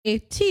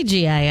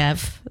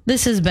TGIF.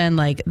 This has been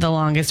like the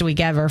longest week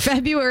ever.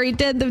 February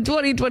 10th of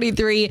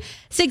 2023,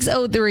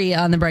 6:03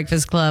 on The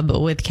Breakfast Club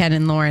with Ken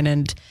and Lauren.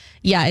 And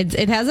yeah,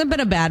 it hasn't been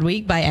a bad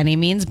week by any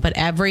means, but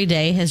every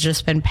day has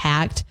just been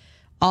packed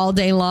all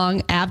day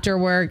long after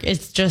work.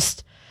 It's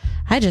just,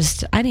 I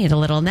need a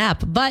little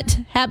nap. But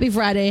happy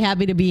Friday.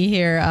 Happy to be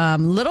here.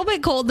 Little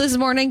bit cold this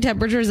morning.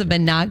 Temperatures have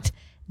been knocked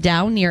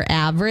down near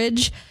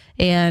average.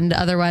 And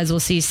otherwise, we'll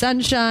see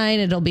sunshine.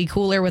 It'll be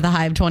cooler with a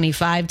high of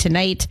 25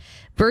 tonight.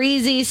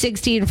 Breezy,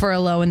 16 for a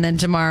low. And then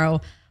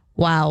tomorrow,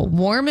 wow,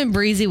 warm and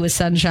breezy with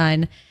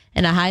sunshine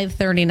and a high of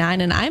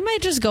 39. And I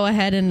might just go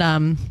ahead and,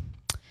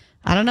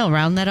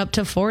 round that up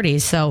to 40.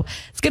 So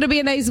it's going to be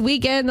a nice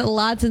weekend.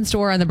 Lots in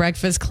store on The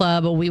Breakfast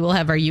Club. We will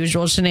have our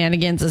usual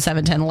shenanigans, a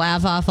 710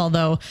 laugh off,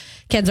 although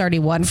Ken's already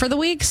won for the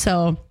week.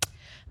 So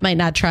might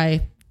not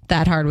try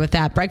that hard with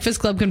that. Breakfast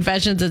Club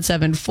Confessions at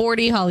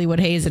 7:40,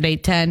 Hollywood Haze at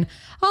 8:10,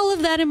 all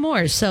of that and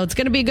more. So it's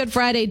going to be a good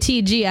Friday.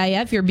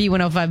 TGIF, your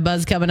B105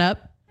 Buzz coming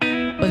up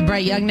with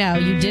Bright Young Now.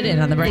 You did it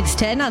on the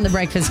 6:10 on The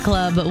Breakfast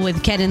Club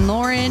with Ken and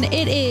Lauren.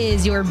 It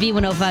is your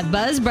B105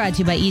 Buzz brought to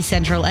you by East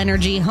Central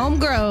Energy,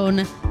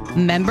 homegrown,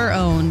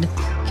 member-owned,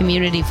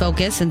 community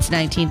focused since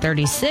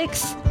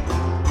 1936.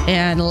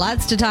 And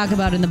lots to talk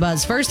about in the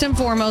Buzz. First and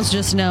foremost,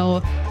 just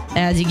know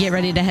as you get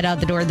ready to head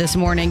out the door this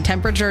morning,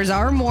 temperatures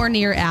are more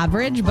near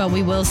average, but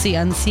we will see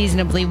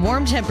unseasonably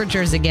warm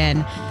temperatures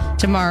again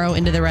tomorrow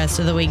into the rest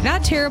of the week.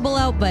 Not terrible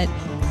out, but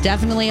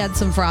definitely had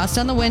some frost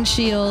on the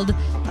windshield.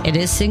 It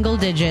is single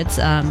digits,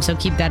 so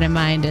keep that in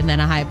mind. And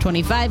then a high of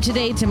 25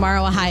 today,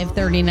 tomorrow a high of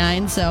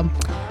 39. So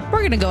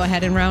we're going to go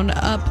ahead and round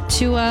up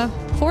to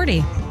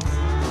 40.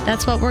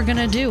 That's what we're going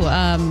to do.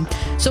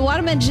 So I want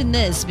to mention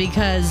this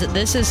because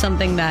this is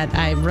something that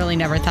I really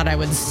never thought I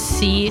would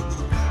see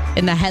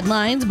in the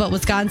headlines, but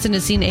Wisconsin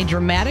has seen a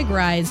dramatic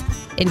rise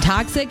in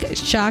toxic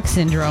shock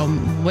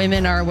syndrome.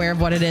 Women are aware of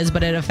what it is,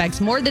 but it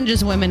affects more than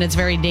just women. It's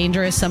very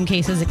dangerous. Some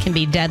cases it can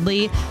be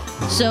deadly.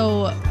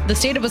 So the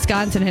state of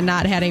Wisconsin had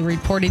not had a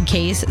reported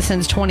case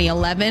since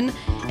 2011,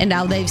 and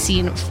now they've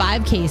seen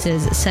 5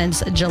 cases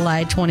since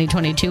July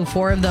 2022.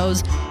 4 of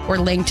those were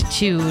linked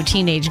to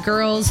teenage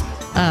girls.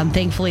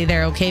 Thankfully,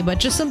 they're okay, but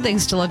just some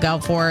things to look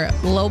out for.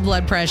 Low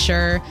blood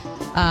pressure,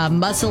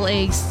 muscle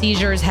aches,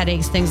 seizures,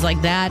 headaches, things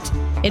like that.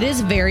 It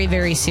is very,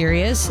 very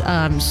serious.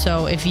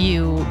 So if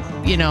you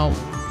know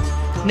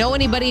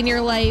anybody in your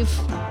life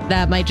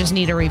that might just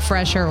need a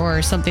refresher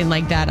or something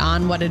like that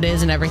on what it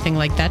is and everything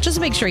like that, just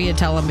make sure you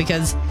tell them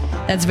because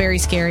that's very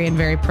scary and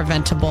very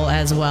preventable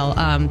as well.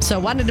 So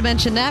wanted to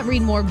mention that.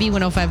 Read more,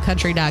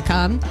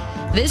 B105country.com.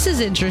 This is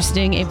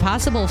interesting. A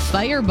possible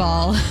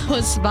fireball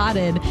was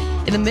spotted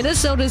in the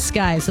Minnesota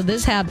sky. So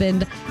this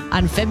happened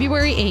on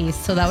February 8th.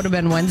 So that would have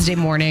been Wednesday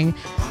morning.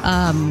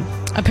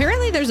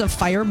 Apparently there's a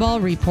fireball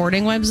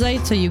reporting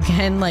website. So you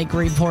can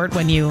report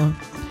when you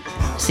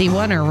see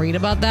one or read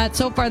about that.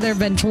 So far, there have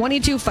been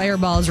 22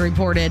 fireballs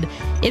reported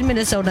in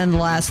Minnesota in the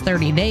last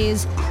 30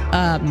 days.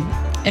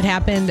 It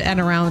happened at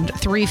around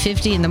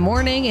 3:50 in the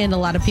morning, and a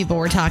lot of people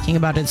were talking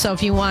about it. So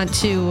if you want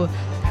to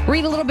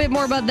read a little bit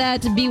more about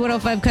that,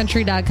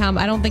 B105country.com.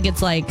 I don't think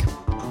it's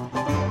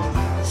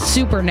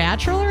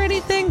supernatural or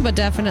anything, but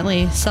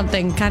definitely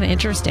something kind of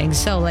interesting.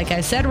 So like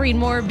I said, read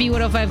more,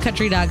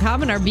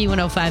 B105country.com and our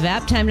B105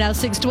 app. Time now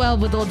 6:12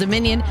 with Old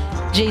Dominion.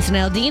 Jason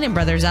Aldean and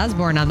Brothers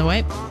Osborne on the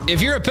way.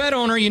 If you're a pet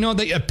owner, you know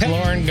that a pet...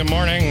 Lauren, good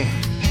morning.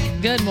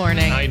 Good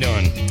morning. How you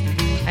doing?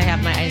 I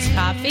have my iced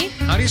coffee.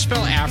 How do you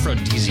spell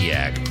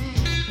aphrodisiac?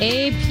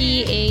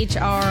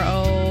 APHRODIAS.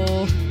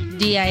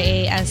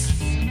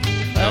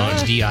 No,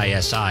 it's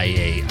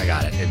DISIA. I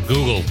got it. And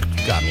Google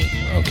got me.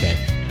 Okay.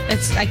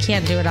 I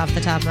can't do it off the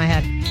top of my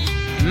head.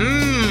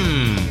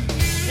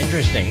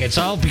 Interesting. It's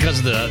all because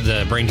of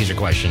the brain teaser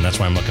question. That's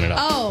why I'm looking it up.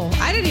 Oh,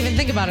 I didn't even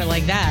think about it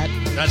like that.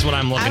 That's what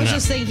I'm looking at. I was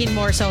just thinking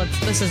more so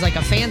this is like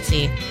a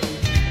fancy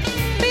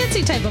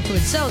type of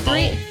food. So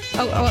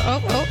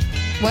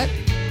what?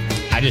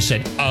 I just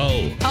said,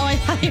 oh. Oh, I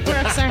thought you were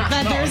sorry. I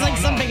thought there was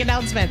some big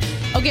announcement.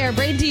 Okay, our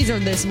brain teaser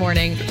this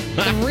morning.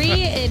 3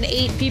 in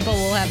 8 people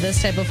will have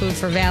this type of food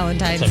for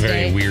Valentine's Day. It's a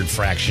very weird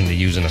fraction to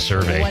use in a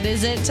survey. What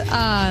is it?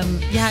 Yeah,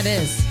 it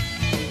is.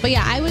 But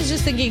yeah, I was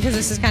just thinking because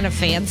this is kind of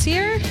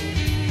fancier.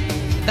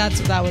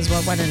 That was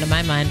what went into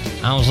my mind.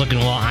 I was looking,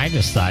 I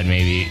just thought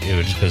maybe it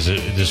was because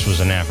this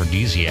was an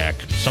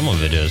aphrodisiac. Some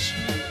of it is.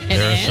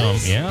 There are some,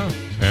 yeah.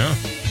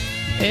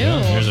 Ew. Yeah,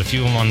 there's a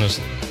few of them on this.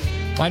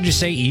 Why'd you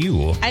say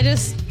ew? I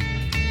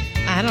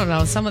don't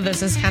know. Some of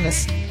this is kind of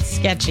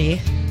sketchy.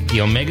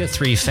 The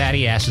omega-3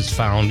 fatty acids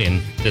found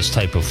in this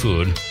type of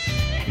food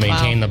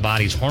maintain the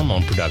body's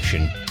hormone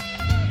production,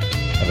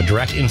 have a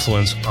direct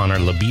influence on our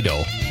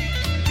libido.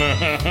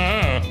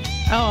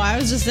 Oh, I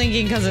was just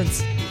thinking because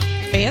it's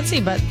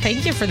fancy, but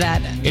thank you for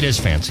that. It is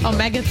fancy.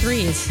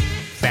 Omega-3s.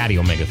 Fatty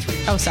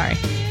omega-3s. Oh, sorry.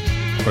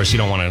 Of course, you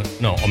don't want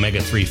to... No,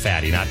 omega-3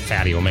 fatty, not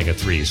fatty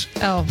omega-3s.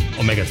 Oh.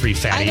 Omega-3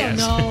 fatty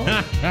acids.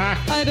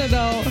 I don't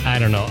know. I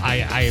don't know. I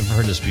have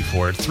heard this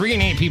before. 3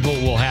 in 8 people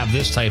will have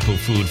this type of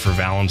food for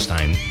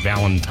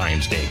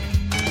Valentine's Day.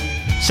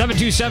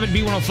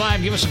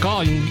 727-B105. Give us a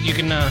call. You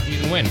can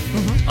win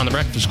on the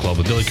Breakfast Club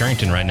with Billy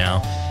Currington right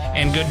now.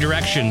 And good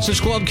directions. This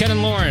Club, Ken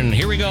and Lauren.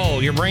 Here we go.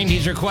 Your brain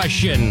teaser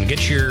question.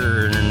 Get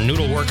your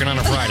noodle working on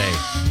a Friday.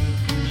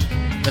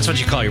 That's what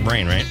you call your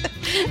brain, right?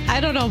 I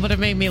don't know, but it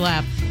made me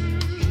laugh.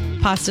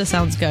 Pasta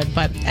sounds good.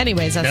 But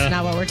anyways, that's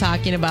not what we're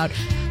talking about.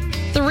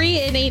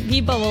 3 in 8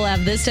 people will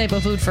have this type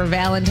of food for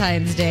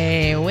Valentine's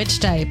Day. Which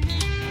type?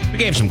 We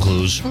gave some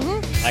clues.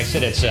 Like I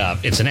said,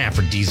 it's an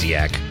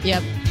aphrodisiac.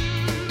 Yep.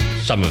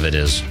 Some of it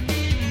is.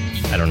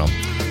 I don't know.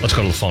 Let's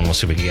go to the phone. We'll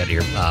see what we can get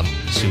here.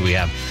 See what we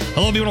have.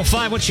 Hello,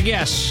 B105. What's your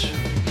guess?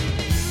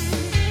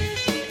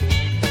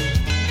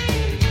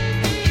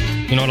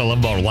 You know what I love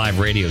about live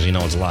radio is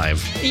it's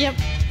live. Yep.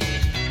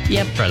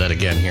 Try that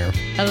again here.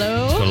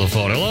 Hello? Let's go to the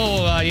phone.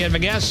 Hello, you have a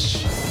guess?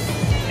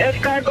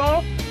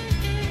 Escargot?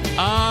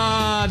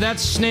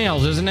 That's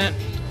snails, isn't it?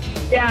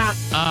 Yeah.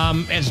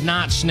 It's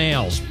not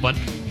snails, but...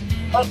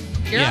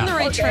 You're on the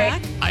right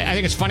track. I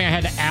think it's funny I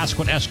had to ask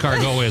what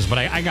escargot is, but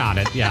I got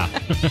it, yeah.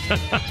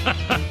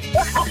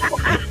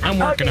 I'm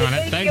working on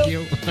it. Thank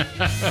you.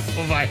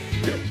 Bye-bye.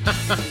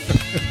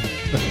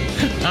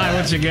 All right,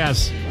 what's your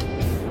guess?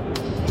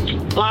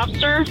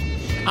 Lobster?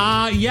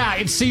 Yeah,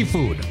 it's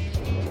seafood.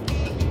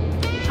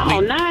 Oh,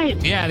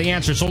 nice. Yeah, the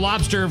answer. So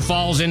lobster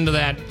falls into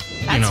that,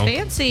 That's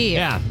fancy.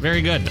 Yeah,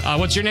 very good.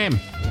 What's your name?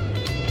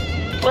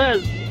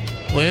 Liz.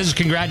 Liz,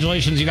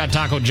 congratulations. You got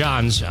Taco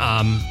John's.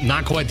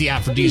 Not quite the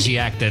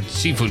aphrodisiac that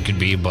seafood could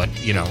be, but,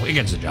 it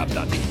gets the job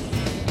done.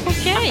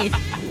 Okay.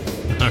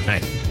 All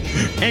right.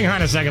 Hang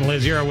on a second,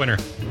 Liz. You're a winner.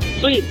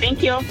 Sweet.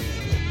 Thank you.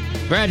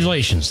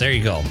 Congratulations. There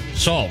you go.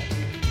 So,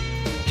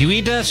 do you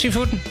eat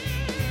seafood?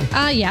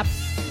 Yep.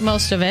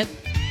 Most of it.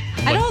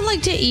 I don't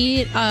like to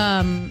eat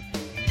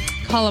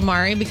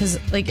calamari because,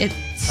 it's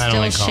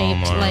still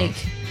shaped calamari.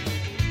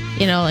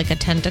 like a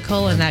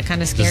tentacle, and that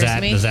kind of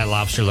scares me. Does that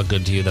lobster look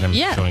good to you that I'm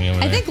showing you over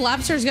there? I think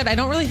lobster's good. I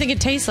don't really think it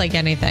tastes like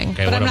anything,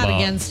 Okay, but what I'm not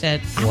about- against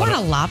it. I want a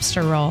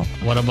lobster roll.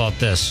 What about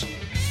this?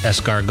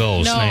 Escargot,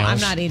 No, snails? I'm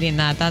not eating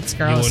that. That's You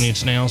gross. wouldn't eat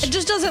snails? It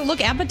just doesn't look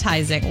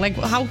appetizing. Like,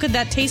 how could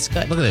that taste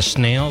good? Look at this,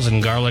 snails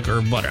and garlic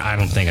herb butter. I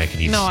don't think I could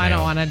eat No, snail. I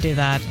don't want to do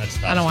that. That's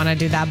tough. I don't want to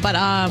do that. But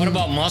What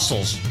about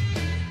mussels?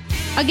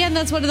 again,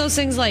 that's one of those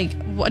things. Like,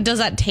 does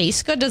that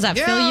taste good? Does that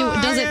fill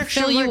you? Does it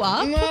fill you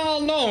up? Well,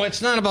 no,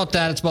 it's not about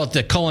that. It's about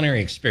the culinary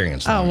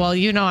experience. Oh well,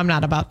 I'm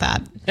not about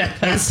that.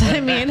 'Cause,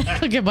 I mean,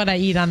 look at what I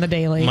eat on the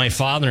daily. My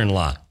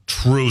father-in-law,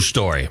 true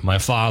story. My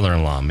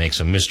father-in-law makes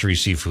a mystery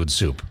seafood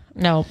soup.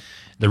 No.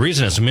 The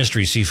reason it's a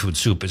mystery seafood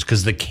soup is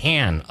because the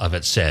can of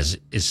it says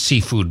is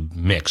seafood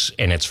mix,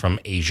 and it's from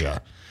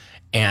Asia.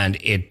 And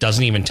it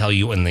doesn't even tell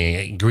you in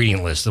the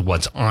ingredient list of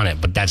what's on it,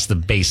 but that's the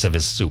base of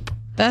his soup.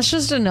 That's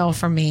just a no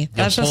from me.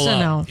 That's just a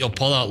no. You'll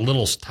pull out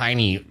little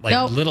tiny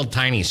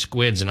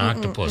squids and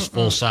octopus,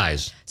 full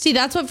size. See,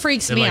 that's what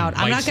freaks They're me like out.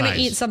 I'm not going to bite-sized.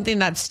 eat something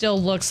that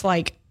still looks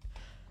like,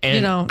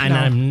 And, no.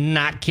 I'm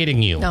not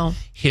kidding you. No.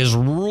 His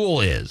rule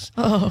is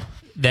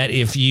that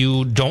if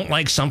you don't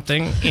like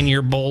something in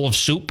your bowl of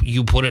soup,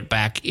 you put it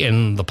back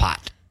in the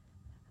pot.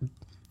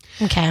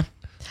 okay.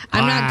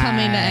 I'm not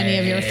coming to any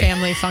of your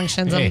family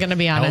functions. I'm going to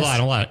be honest.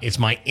 Hold on. It's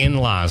my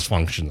in-laws'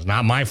 functions,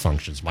 not my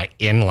functions. My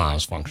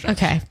in-laws' functions.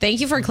 Okay. Thank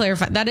you for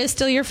clarifying. That is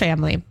still your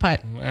family,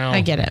 but Well, I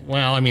get it.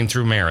 Well, I mean,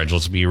 through marriage.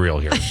 Let's be real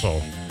here.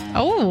 So,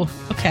 Oh,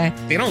 okay.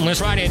 you don't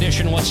list Friday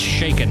edition. What's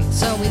shaking?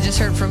 So we just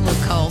heard from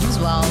Luke Combs.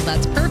 Well,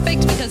 that's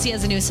perfect because he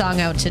has a new song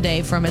out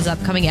today from his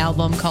upcoming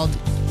album called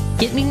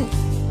Getting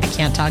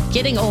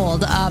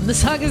Old. The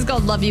song is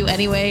called Love You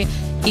Anyway.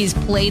 He's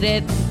played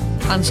it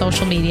on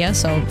social media,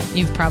 so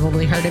you've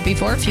probably heard it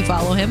before if you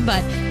follow him.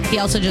 But he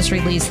also just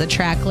released the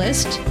track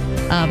list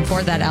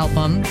for that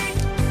album.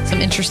 Some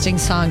interesting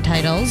song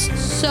titles.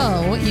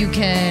 So you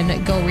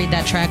can go read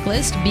that track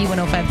list,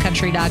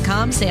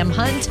 b105country.com. Sam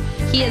Hunt,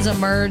 he has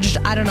emerged.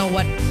 I don't know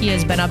what he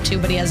has been up to,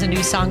 but he has a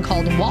new song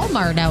called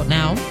Walmart out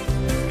now.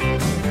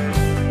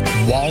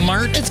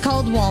 Walmart? It's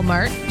called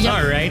Walmart. Yep.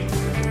 All right.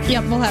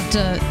 Yep, we'll have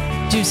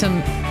to do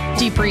some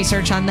deep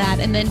research on that.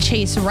 And then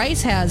Chase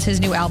Rice has his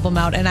new album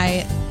out, and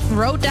I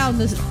wrote down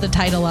the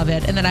title of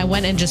it, and then I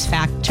went and just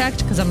fact-checked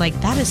because I'm like,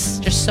 that is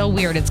just so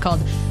weird. It's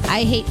called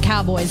I Hate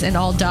Cowboys and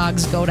All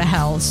Dogs Go to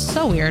Hell.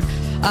 So weird.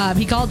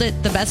 He called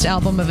it the best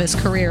album of his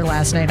career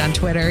last night on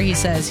Twitter. He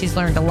says he's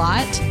learned a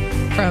lot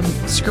from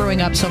screwing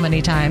up so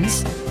many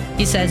times.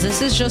 He says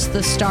this is just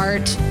the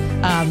start.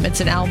 It's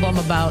an album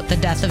about the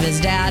death of his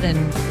dad, and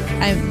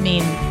I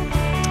mean,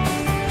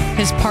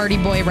 his party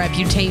boy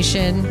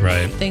reputation,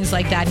 Right. things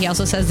like that. He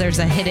also says there's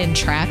a hidden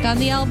track on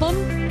the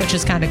album, which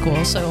is kind of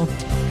cool. So,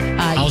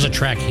 How's a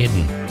track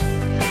hidden?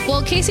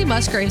 well, Casey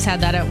Musgraves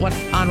had that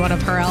on one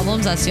of her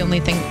albums. That's the only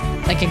thing,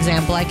 like,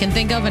 example I can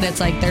think of. And it's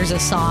like there's a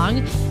song,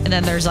 and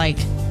then there's like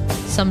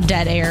some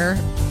dead air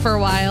for a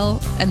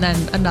while, and then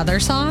another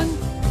song.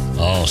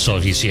 Oh, so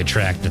if you see a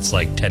track that's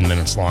like 10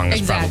 minutes long,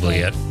 that's probably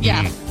it.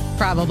 Yeah, Mm.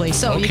 probably.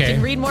 So you Okay.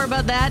 can read more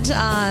about that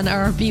on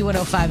our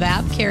B105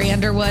 app. Carrie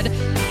Underwood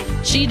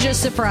She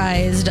just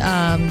surprised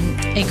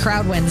a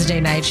crowd Wednesday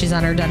night. She's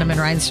on her Denim and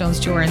Rhinestones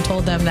tour and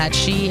told them that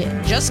she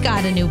just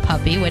got a new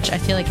puppy, which I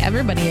feel like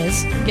everybody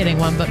is getting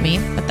one but me,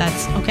 but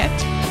that's okay.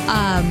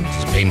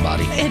 It's a pain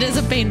body. It is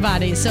a pain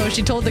body. So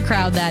she told the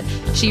crowd that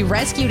she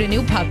rescued a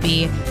new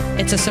puppy.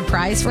 It's a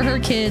surprise for her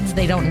kids.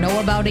 They don't know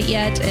about it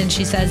yet. And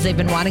she says they've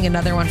been wanting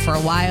another one for a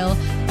while.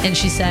 And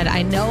she said,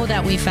 I know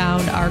that we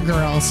found our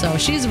girl. So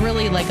she's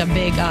really like a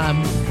big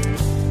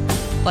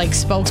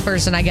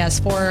spokesperson, I guess,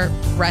 for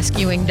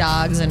rescuing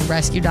dogs and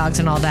rescue dogs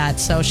and all that.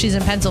 So she's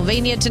in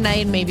Pennsylvania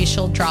tonight. Maybe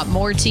she'll drop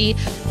more tea.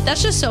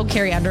 That's just so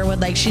Carrie Underwood.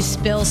 Like, she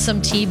spills some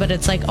tea, but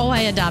it's like, oh, I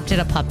adopted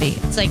a puppy.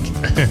 It's like,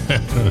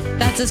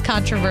 that's as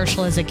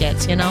controversial as it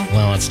gets, you know?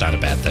 Well, it's not a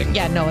bad thing.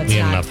 Yeah, no, it's we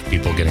not. have enough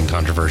people getting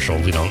controversial.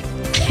 We don't.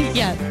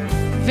 Yeah,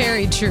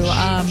 very true.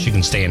 She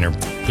can stay in her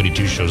goody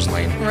two shows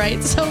lane.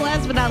 Right. So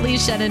last but not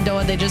least,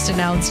 Shenandoah, they just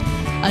announced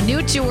a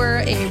new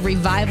tour, a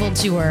revival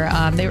tour.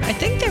 I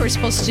think they were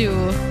supposed to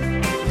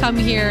come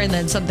here and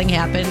then something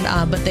happened,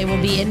 but they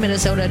will be in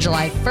Minnesota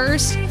July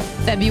 1st.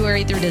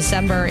 February through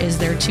December is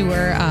their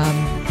tour.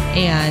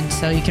 And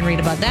so you can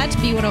read about that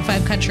at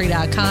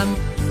B105country.com.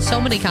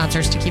 So many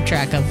concerts to keep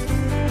track of.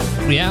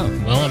 Yeah,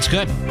 well, it's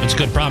good. It's a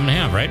good problem to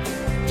have, right?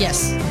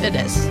 Yes, it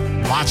is.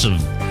 Lots of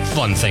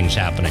fun things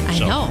happening. I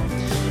know.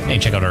 Hey,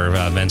 check out our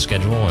event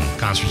schedule and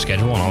concert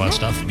schedule and all that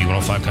stuff.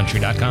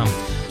 B105country.com.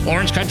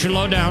 Lauren's Country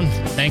Lowdown.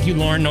 Thank you,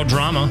 Lauren. No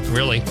drama,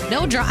 really.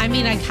 No drama. I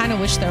mean, I kind of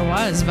wish there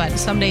was, but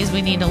some days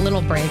we need a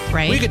little break,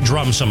 right? We could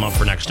drum some up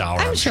for next hour.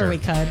 I'm sure we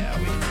could.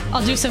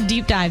 I'll do some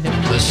deep diving.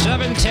 The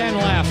 710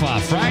 Laugh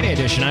Off Friday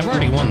edition. I've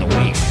already won the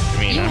week. I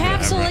mean, You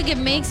have, so like it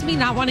makes me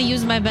not want to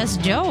use my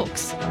best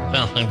jokes.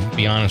 Well, I'll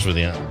be honest with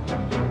you.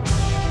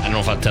 I don't know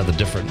if I'll tell the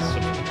difference.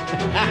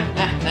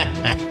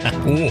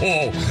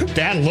 Whoa,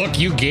 that look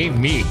you gave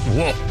me.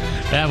 Whoa,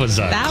 that was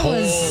a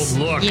cold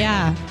look.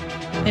 Yeah,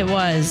 it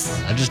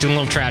was. I'm just doing a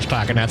little trash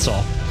talking, that's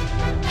all.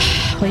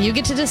 Well, you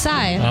get to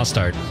decide. I'll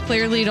start.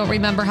 Clearly, you don't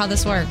remember how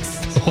this works.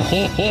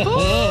 Ooh,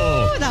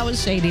 that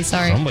was shady.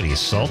 Sorry. Somebody's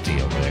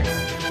salty over there.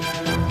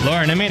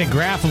 Lauren, I made a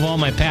graph of all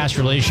my past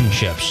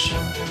relationships.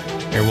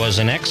 There was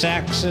an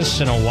x-axis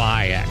and a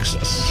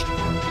y-axis.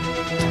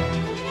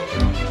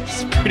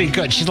 It's pretty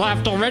good. She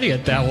laughed already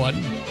at that one.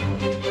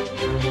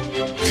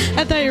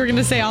 I thought you were going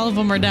to say all of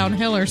them are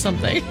downhill or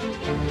something.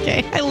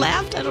 Okay, I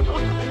laughed. I don't know.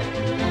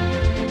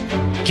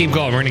 Keep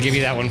going. We're going to give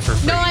you that one for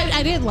free. No,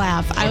 I didn't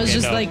laugh. I was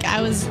just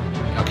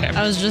Okay.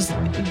 I was just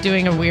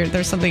doing a weird,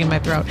 there's something in my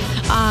throat.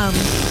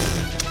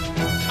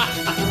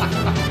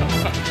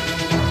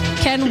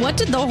 Ken, what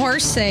did the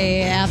horse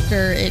say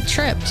after it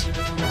tripped?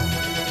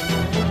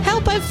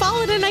 Help, I've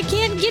fallen and I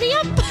can't giddy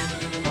up.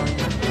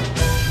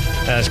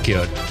 That's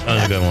cute. That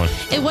was a good one.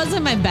 It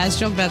wasn't my best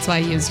joke, that's why I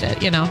used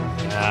it, you know.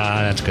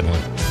 That's a good one.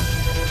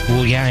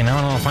 Well, yeah, I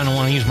don't know if I don't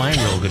want to use my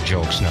real good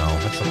jokes now.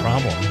 That's the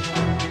problem.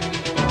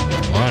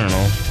 Well, I don't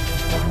know.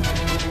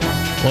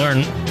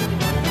 Lauren,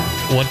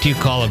 what do you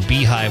call a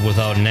beehive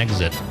without an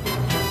exit?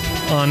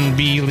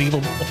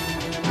 Unbelievable.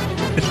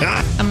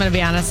 I'm going to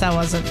be honest, that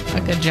wasn't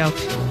a good joke.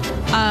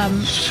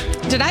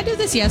 Did I do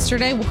this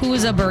yesterday? Who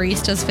is a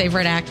barista's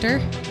favorite actor?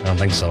 I don't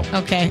think so.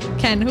 Okay.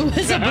 Ken, who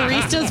is a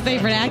barista's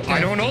favorite actor? I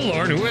don't know,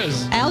 Lauren. Who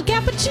is? Al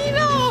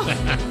Cappuccino.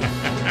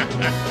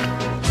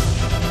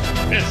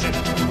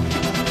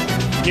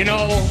 You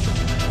know,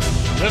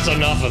 there's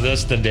enough of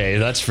this today,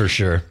 that's for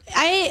sure.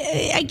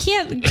 I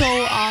can't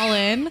go all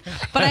in,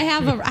 but I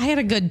had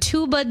a good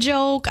tuba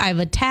joke. I have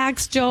a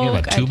tax joke. You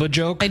have a tuba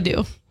joke? I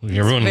do.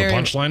 You're ruining very- the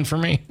punchline for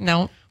me?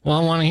 No. Well,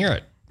 I want to hear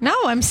it. No,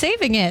 I'm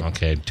saving it.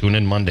 Okay, tune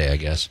in Monday, I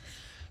guess.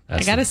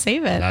 I got to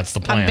save it. That's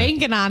the plan. I'm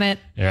banking on it.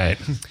 All right.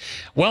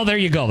 Well, there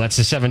you go. That's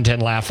the 710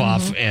 Laugh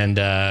Off. And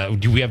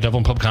do we have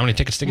Dublin Pub Comedy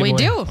tickets to give away? We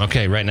do.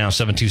 Okay, right now,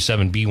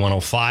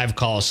 727-B105.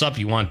 Call us up.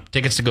 You want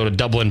tickets to go to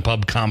Dublin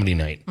Pub Comedy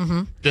Night.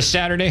 This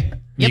Saturday?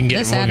 You can get,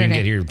 this You Saturday. can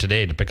get here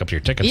today to pick up your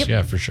tickets. Yep.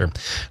 Yeah, for sure.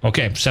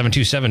 Okay,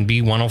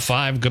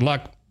 727-B105. Good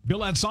luck.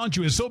 Bill at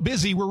Sancho is so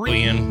busy, we're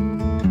reading.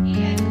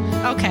 Ian,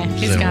 Okay.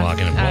 He's then gone.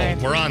 walking in. All Well,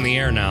 right. we're on the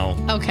air now.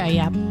 Okay,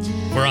 yeah.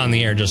 We're on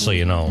the air, just so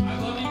you know.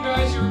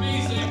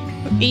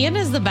 Ian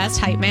is the best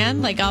hype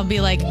man. Like, I'll be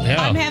like, Yeah.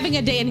 I'm having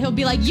a day, and he'll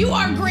be like, you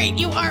are great.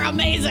 You are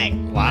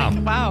amazing. Wow.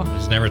 Like, wow.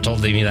 He's never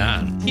told me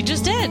that. He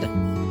just did.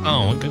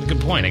 Oh, good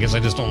point. I guess I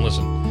just don't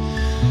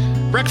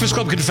listen. Breakfast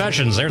Club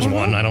Confessions. There's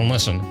one. I don't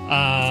listen.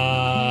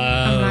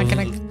 I'm not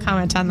going to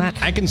comment on that.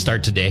 I can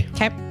start today.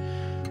 Okay.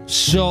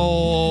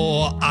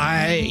 So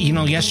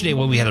yesterday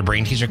we had a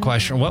brain teaser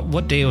question.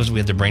 What day was we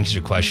had the brain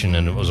teaser question,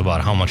 and it was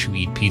about how much you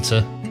eat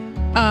pizza.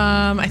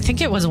 I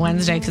think it was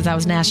Wednesday because that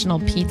was National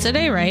Pizza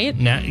Day, right?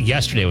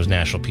 Yesterday was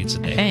National Pizza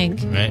Day. I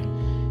think. Right?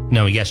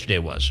 No, yesterday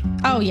was.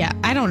 Oh, yeah.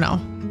 I don't know.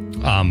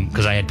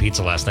 Because I had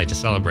pizza last night to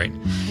celebrate.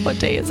 What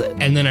day is it?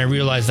 And then I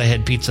realized I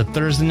had pizza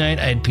Thursday night,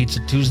 I had pizza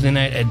Tuesday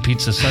night, I had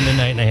pizza Sunday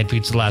night, and I had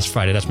pizza last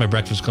Friday. That's my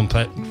Breakfast Club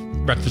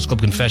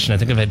confession. I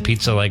think I've had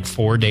pizza like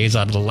 4 days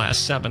out of the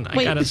last 7. I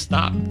Wait. gotta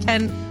stop.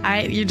 And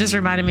you just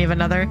reminded me of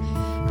another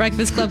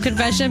Breakfast Club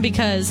confession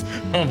because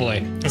Oh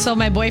boy. so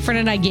my boyfriend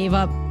and I gave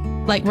up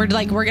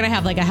like we're gonna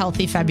have like a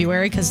healthy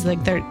February because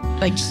like they're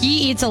like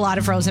he eats a lot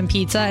of frozen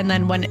pizza, and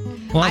then when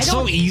it's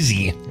so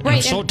easy. And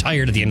I'm so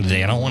tired at the end of the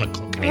day. I don't want to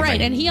cook anything. Right,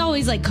 and he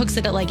always like cooks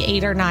it at like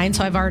 8 or 9,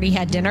 so I've already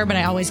had dinner, but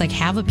I always like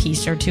have a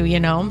piece or two,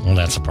 Well,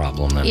 that's a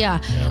problem then. Yeah.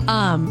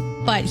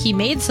 But he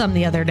made some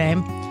the other day,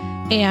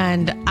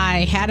 and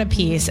I had a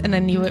piece, and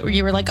then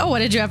you were like, "Oh, what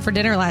did you have for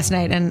dinner last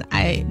night?" And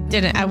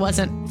I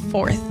wasn't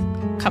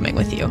forthcoming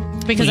with you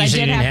because you I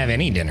didn't have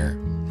any dinner.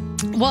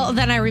 Well,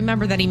 then I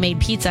remember that he made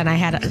pizza, and I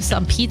had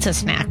some pizza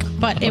snack.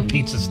 But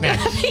Pizza snack.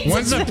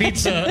 When's a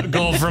pizza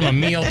go from a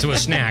meal to a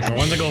snack, or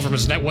when's it go from a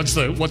snack? What's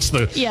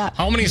the? Yeah.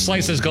 How many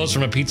slices goes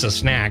from a pizza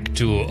snack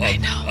to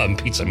a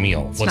pizza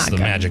meal? What's the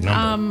good. magic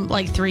number?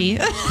 Like 3.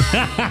 So it's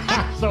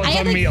I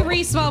had like meal.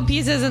 3 small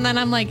pieces, and then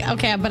I'm like,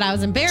 okay, but I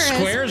was embarrassed.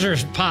 Squares or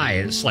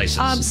pie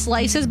slices?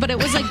 Slices, but it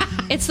was like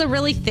it's the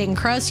really thin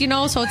crust, so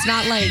it's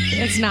not like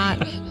it's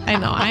not. I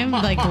know I'm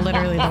like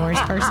literally the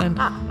worst person.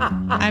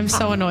 I'm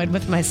so annoyed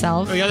with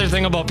myself. The other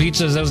thing about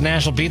pizza is it was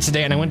National Pizza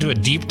Day, and I went to a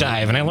deep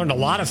dive, and I learned a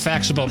lot of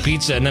facts about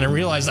pizza, and then I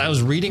realized I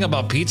was reading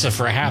about pizza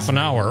for a half an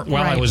hour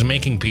while I was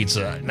making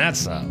pizza. And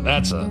that's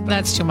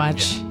too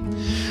much.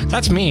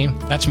 That's me.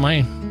 That's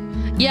my.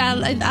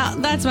 Yeah,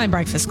 that's my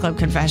Breakfast Club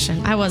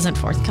confession. I wasn't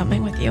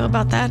forthcoming with you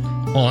about that.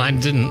 Well, I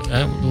didn't.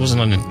 It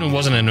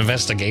wasn't an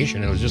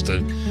investigation. It was just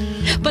a.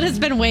 But it's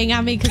been weighing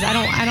on me because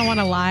I don't want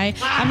to lie.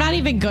 I'm not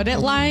even good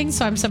at lying,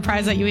 so I'm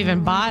surprised that you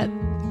even bought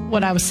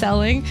what I was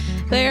selling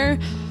there.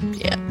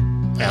 Yeah.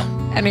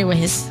 Well,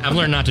 anyways, I've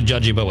learned not to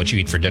judge you about what you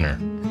eat for dinner.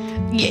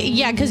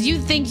 Yeah, because you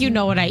think you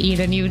know what I eat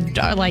and you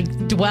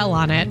like dwell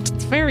on it.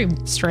 It's very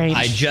strange.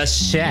 I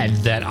just said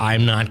that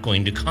I'm not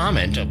going to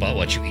comment about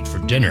what you eat for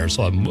dinner,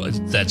 so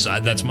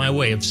that's my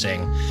way of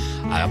saying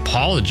I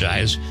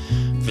apologize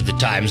for the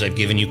times I've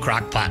given you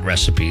crock-pot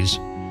recipes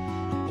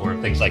or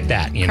things like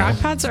that.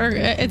 Crock-pots, or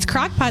it's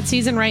crock-pot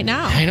season right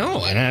now. I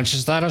know, and I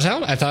just thought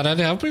I thought I'd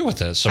help you with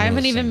this. I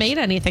haven't even made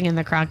anything in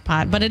the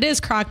crock-pot, but it is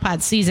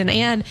crock-pot season,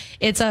 and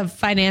it's a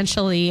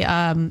financially,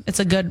 it's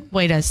a good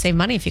way to save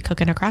money if you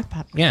cook in a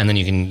crock-pot. Yeah, and then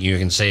you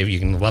can save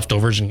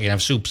leftovers and you can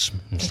have soups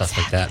and stuff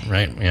like that,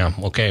 right? Yeah.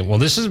 Okay. Well,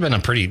 this has been a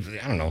pretty,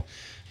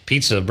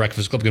 pizza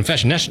Breakfast Club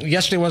confession.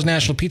 Yesterday was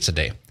National Pizza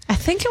Day. I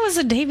think it was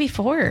the day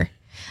before.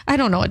 I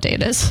don't know what day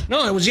it is.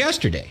 No, it was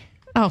yesterday.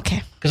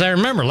 Okay. Because I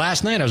remember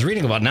last night I was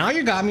reading about. Now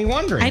you got me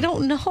wondering. I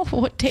don't know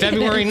what day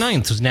February it is.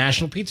 9th was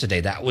National Pizza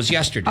Day. That was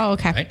yesterday. Oh,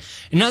 okay. Right?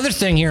 Another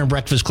thing here in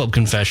Breakfast Club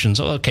confessions.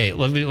 Okay,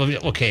 well,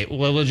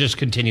 we'll just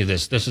continue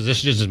this. This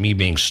is just me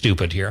being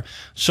stupid here.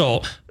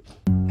 So,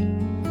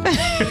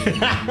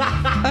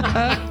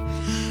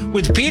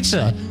 with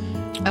pizza,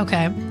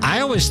 okay, I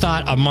always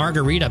thought a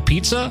margarita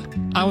pizza.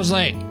 I was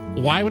like,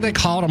 why would they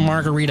call it a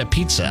margarita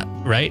pizza,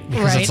 right?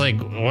 Because it's like,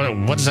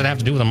 what does that have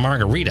to do with a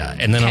margarita?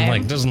 And then I'm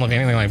like, it doesn't look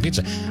anything like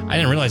pizza. I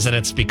didn't realize that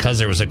it's because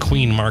there was a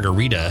Queen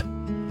Margarita,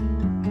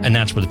 and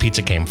that's where the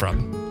pizza came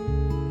from.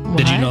 What?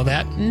 Did you know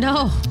that?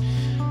 No.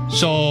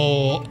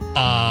 So,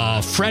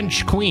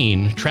 French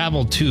Queen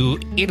traveled to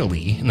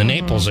Italy in the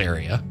Naples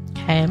area.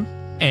 Okay.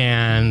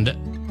 And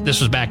this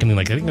was back in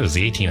I think it was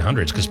the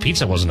 1800s, because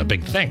pizza wasn't a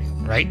big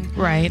thing, right?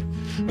 Right.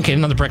 Okay,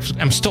 another breakfast.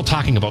 I'm still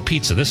talking about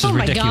pizza. This is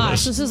ridiculous. Oh my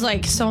gosh, this is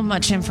like so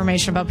much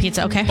information about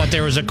pizza. Okay. But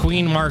there was a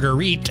Queen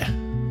Marguerite,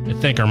 I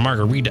think, or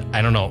Margarita,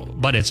 I don't know,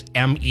 but it's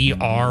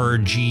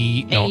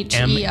M-E-R-G, no,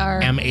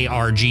 H-E-R.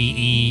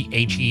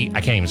 M-A-R-G-E-H-E,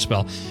 I can't even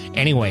spell.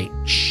 Anyway,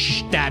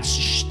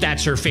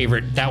 that's her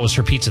favorite. That was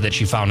her pizza that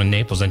she found in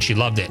Naples, and she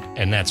loved it,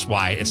 and that's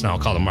why it's now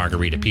called a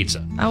Margarita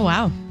pizza. Oh,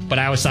 wow. But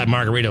I always thought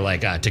margarita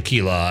like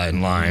tequila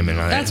and lime and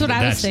all that. That's what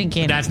I was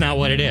thinking. That's not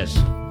what it is.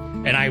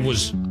 And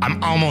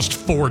I'm almost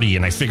 40,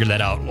 and I figured that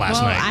out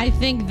last night. I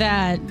think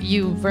that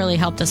you've really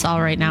helped us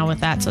all right now with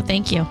that, so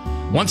thank you.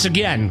 Once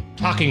again,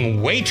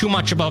 talking way too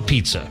much about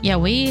pizza. Yeah,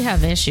 we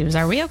have issues.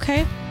 Are we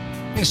okay?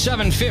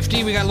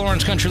 7:50, we got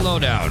Lauren's Country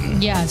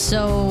Lowdown. Yeah,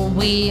 so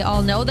we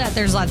all know that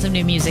there's lots of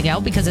new music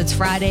out because it's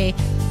Friday.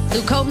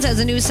 Luke Combs has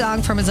a new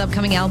song from his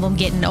upcoming album,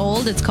 Getting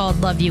Old. It's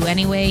called Love You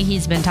Anyway.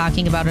 He's been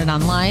talking about it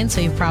online, so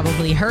you've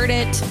probably heard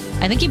it.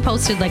 I think he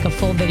posted like a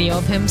full video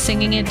of him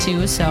singing it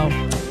too, so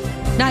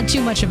not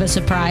too much of a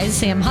surprise.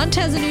 Sam Hunt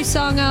has a new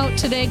song out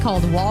today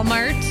called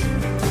Walmart.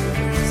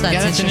 So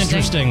that's an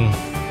interesting.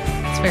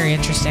 It's very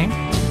interesting.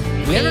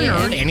 We haven't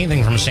heard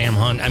anything from Sam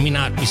Hunt. I mean,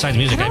 not besides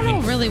music. I don't know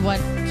really what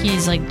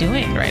he's like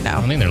doing right now.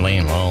 I think they're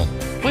laying low.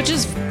 Which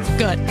is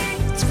good.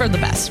 It's for the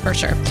best, for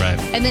sure. Right.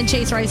 And then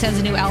Chase Rice has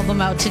a new album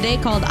out today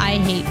called I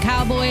Hate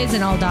Cowboys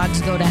and All Dogs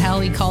Go to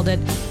Hell. He called it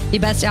the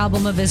best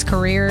album of his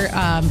career.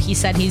 He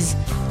said he's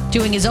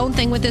doing his own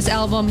thing with this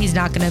album. He's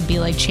not going to be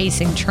like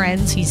chasing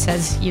trends. He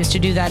says he used to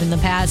do that in the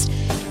past.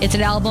 It's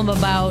an album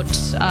about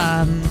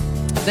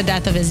the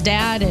death of his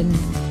dad and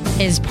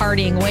his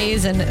partying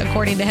ways, and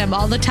according to him,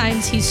 all the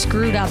times he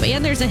screwed up.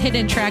 And there's a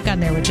hidden track on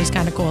there, which is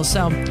kind of cool.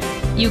 So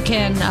you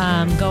can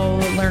go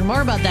learn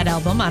more about that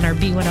album on our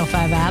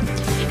B105 app.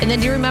 And then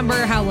do you remember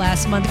how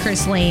last month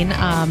Chris Lane,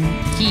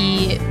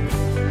 he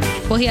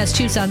has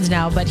 2 sons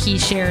now, but he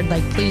shared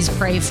like, please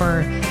pray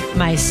for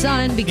my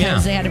son,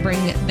 because they had to bring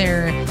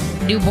their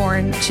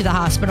newborn to the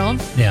hospital.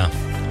 Yeah.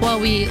 Well,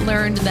 we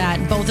learned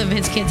that both of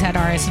his kids had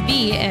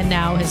RSV, and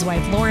now his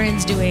wife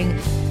Lauren's doing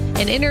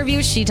an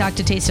interview. She talked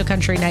to Taste of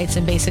Country Nights,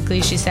 and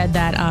basically she said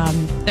that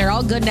they're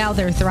all good now,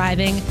 they're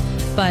thriving,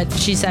 but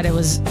she said it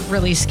was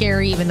really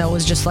scary, even though it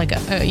was just like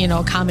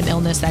a common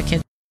illness that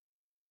kid.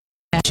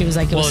 She was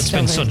like, It's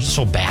been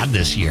so bad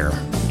this year.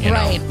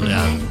 Right.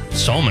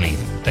 So many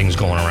things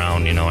going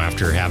around,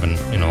 after having,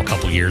 a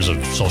couple years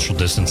of social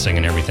distancing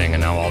and everything,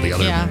 and now all the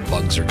other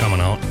bugs are coming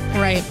out.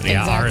 Right.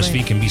 Yeah,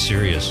 exactly. RSV can be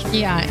serious.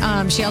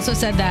 Yeah. She also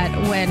said that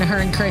when her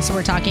and Chris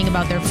were talking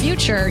about their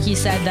future, he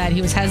said that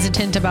he was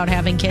hesitant about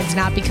having kids,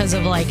 not because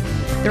of like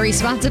the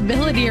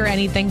responsibility or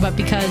anything, but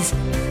because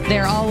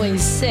they're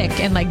always sick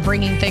and like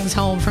bringing things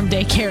home from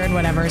daycare and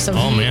whatever. So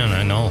man,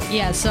 I know.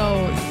 Yeah.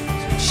 So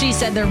she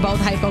said they're both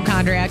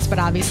hypochondriacs, but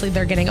obviously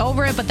they're getting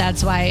over it. But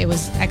that's why it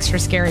was extra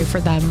scary for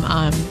them,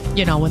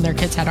 when their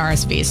kids had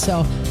RSV.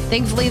 So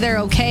thankfully they're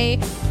okay.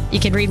 You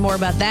can read more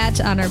about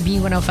that on our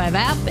B105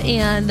 app.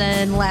 And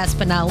then last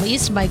but not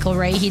least, Michael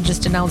Ray, he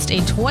just announced a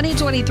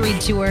 2023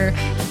 tour.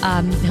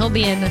 He'll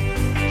be in,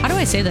 how do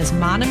I say this?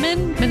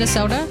 Monoman,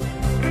 Minnesota?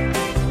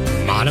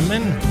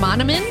 Monoman?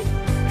 Monoman?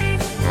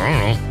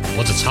 I don't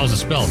know. How's it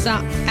spelled? So,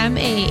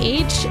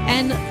 Mahnomen.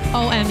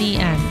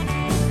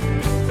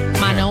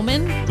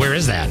 Monoman? Where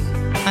is that?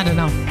 I don't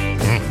know.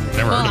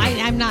 Never Well, heard of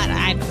it. I'm not.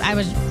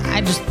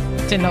 I just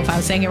didn't know if I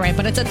was saying it right,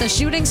 but it's at the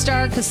Shooting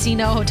Star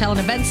Casino Hotel and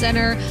Event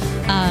Center,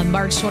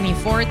 March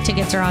 24th.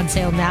 Tickets are on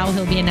sale now.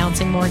 He'll be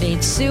announcing more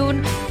dates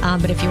soon.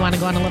 But if you want to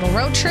go on a little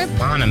road trip,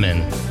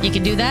 Monoman. you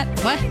can do that.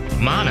 What?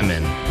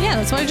 Monoman. Yeah,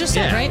 that's what I just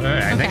said, right?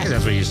 I think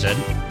that's what you said.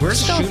 Where's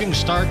the So- Shooting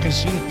Star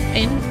Casino?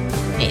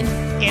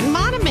 In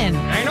Monoman.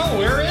 I know.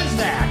 Where is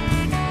that?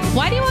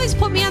 Why do you always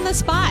put me on the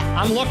spot?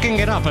 I'm looking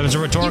it up. It was a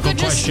You rhetorical could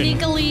just question.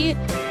 sneakily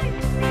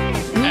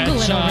Google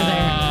It's, it over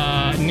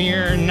there.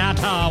 near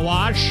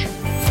Natawash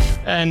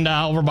and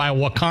over by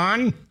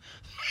Wakan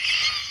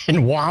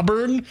in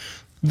Woburn.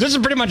 This is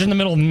pretty much in the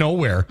middle of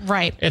nowhere.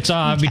 Right. It's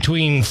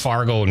between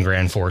Fargo and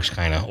Grand Forks,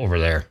 kind of over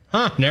there.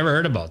 Huh, never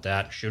heard about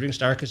that. Shooting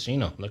Star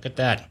Casino. Look at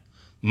that.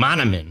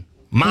 Monoman.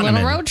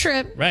 Little road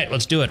trip. Right,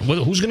 let's do it.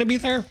 Who's going to be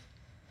there?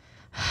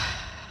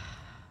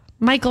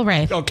 Michael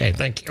Ray. Okay,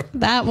 thank you.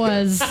 That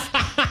was.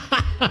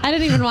 I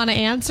didn't even want to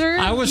answer.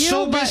 I was you,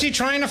 so but busy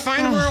trying to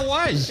find where it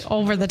was.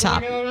 over the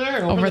top. Over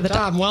there, Over the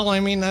top. Well, I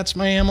mean, that's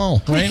my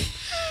MO, right?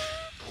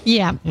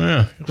 Yeah.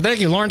 Yeah. Thank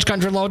you, Lawrence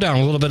Country Lowdown.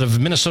 A little bit of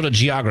Minnesota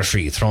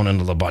geography thrown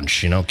into the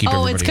bunch, keep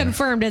everybody. It's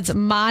confirmed. It's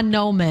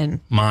Monoman.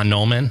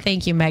 Monoman.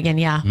 Thank you, Megan.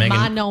 Yeah. Megan?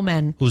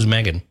 Monoman. Who's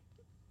Megan?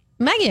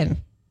 Megan.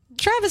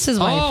 Travis's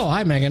wife. Oh,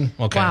 hi, Megan.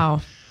 Okay.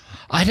 Wow.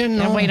 I didn't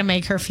know. A way to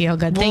make her feel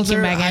good. Thank you,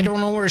 Megan. I don't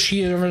know where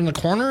she is in the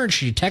corner. Did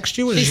she text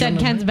you? She said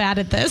Ken's bad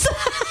at this.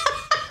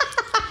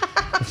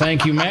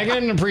 Thank you,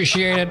 Megan.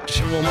 Appreciate it.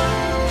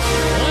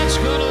 Let's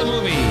go to the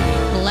movie.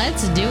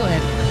 Let's do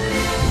it.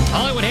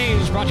 Hollywood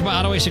Haze, brought to you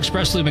by Autoace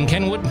Express Lube in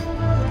Kenwood.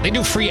 They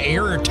do free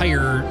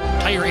tire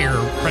air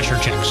pressure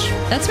checks.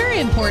 That's very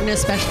important,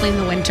 especially in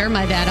the winter.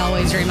 My dad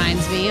always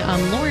reminds me,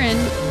 Lauren,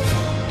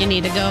 you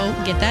need to go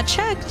get that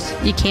checked.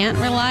 You can't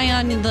rely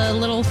on the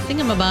little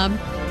thingamabob.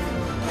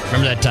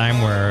 Remember that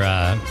time where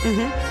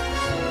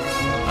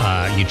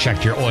you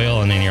checked your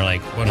oil and then you're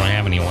like, well, I don't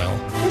have any oil.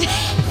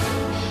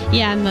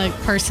 Yeah, and the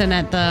person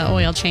at the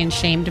oil change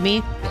shamed me.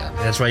 Yeah,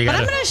 that's why you got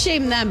But I'm going to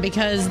shame them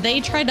because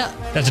they tried to...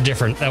 That was a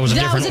different oil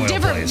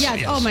place. Yeah,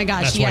 Yes. oh my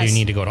gosh, That's why you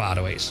need to go to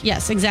Autoace.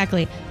 Yes,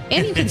 exactly.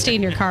 And you can stay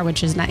in your car,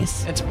 which is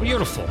nice. It's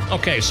beautiful.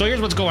 Okay, so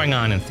here's what's going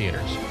on in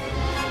theaters.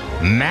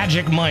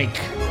 Magic Mike's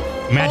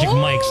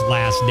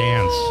Last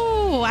Dance.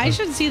 Oh, I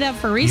should see that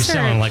for research.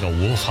 You sound like a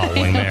wolf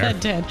howling there. That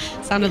did.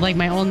 Sounded like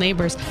my old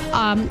neighbors.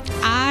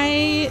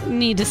 I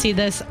need to see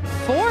this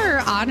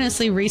for,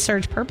 honestly,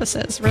 research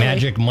purposes. Really.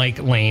 Magic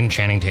Mike Lane,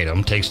 Channing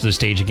Tatum, takes to the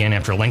stage again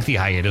after a lengthy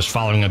hiatus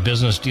following a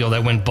business deal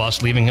that went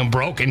bust, leaving him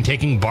broke and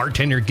taking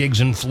bartender gigs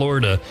in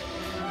Florida.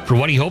 For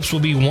what he hopes will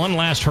be one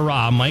last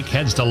hurrah, Mike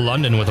heads to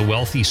London with a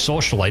wealthy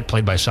socialite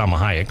played by Salma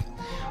Hayek,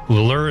 who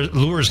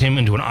lures him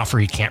into an offer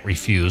he can't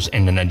refuse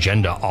and an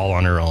agenda all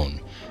on her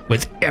own.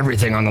 With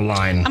everything on the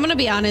line. I'm going to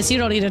be honest. You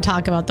don't need to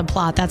talk about the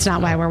plot. That's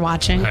not why we're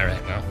watching. All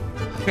right, no.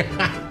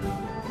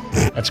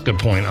 That's a good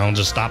point. I'll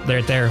just stop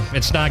there.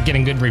 It's not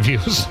getting good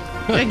reviews.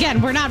 Again,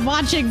 we're not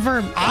watching for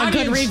a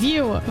good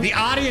review. The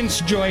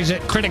audience enjoys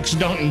it. Critics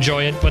don't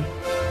enjoy it, but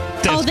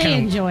they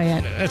enjoy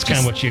it. That's kind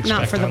of what you expect.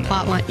 Not for the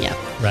plot line. Yeah.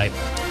 Right.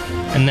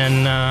 And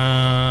then,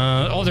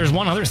 there's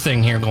one other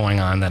thing here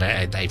going on that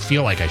I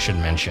feel like I should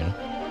mention.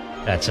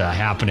 That's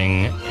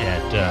happening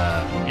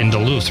in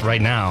Duluth right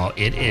now.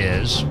 It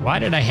is. Why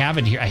did I have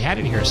it here? I had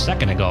it here a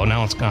second ago.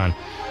 Now it's gone.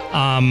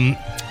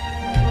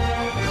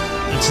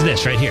 It's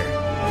this right here.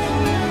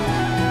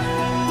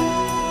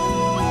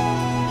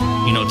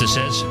 You know what this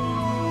is?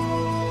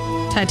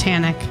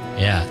 Titanic.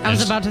 Yeah. I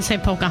was about to say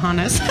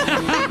Pocahontas.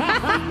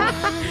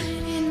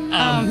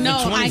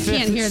 No, I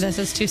can't hear this.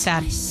 It's too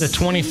sad. The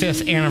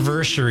 25th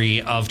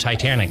anniversary of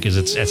Titanic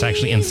it's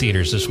actually in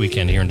theaters this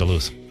weekend here in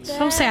Duluth.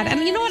 So sad. And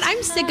you know what?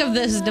 I'm sick of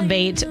this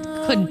debate.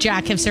 Could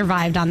Jack have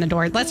survived on the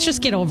door? Let's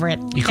just get over it.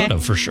 He could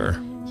have, for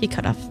sure. He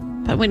could have.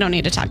 But we don't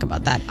need to talk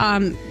about that.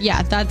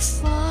 Yeah,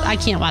 I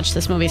can't watch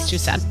this movie. It's too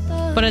sad.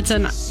 But it's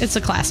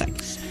a classic.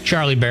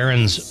 Charlie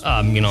Barron's,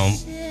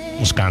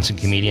 Wisconsin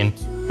comedian.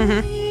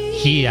 Mm-hmm.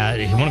 He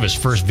one of his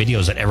first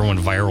videos that ever went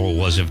viral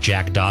was if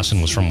Jack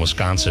Dawson was from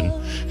Wisconsin.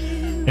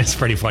 It's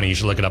pretty funny. You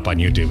should look it up on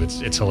YouTube.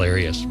 It's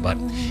hilarious. But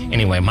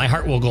anyway, My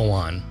Heart Will Go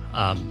On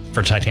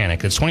for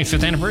Titanic. It's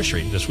 25th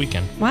anniversary this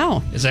weekend.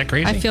 Wow. Is that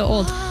crazy? I feel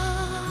old.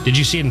 Did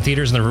you see it in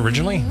theaters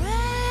originally?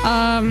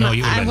 No,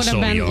 you would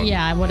have been young.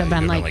 Yeah, I would have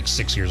been like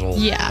 6 years old.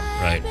 Yeah.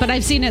 Right. But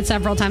I've seen it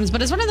several times.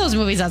 But it's one of those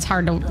movies that's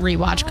hard to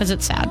rewatch because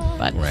it's sad.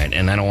 But Right,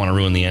 and I don't want to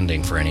ruin the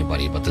ending for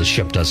anybody, but the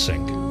ship does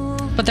sink.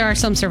 But there are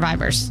some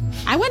survivors.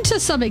 I went to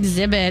some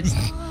exhibit,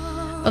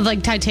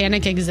 like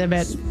Titanic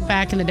exhibit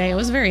back in the day. It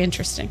was very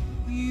interesting.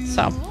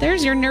 So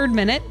there's your nerd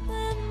minute.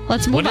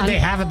 Let's move on. What did they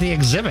have at the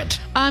exhibit?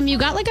 You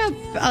got like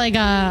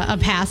a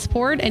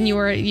passport, and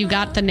you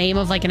got the name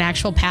of like an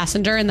actual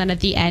passenger, and then at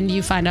the end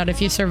you find out if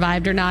you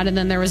survived or not. And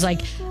then there was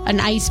like an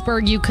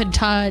iceberg you could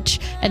touch,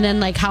 and then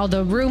like how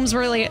the rooms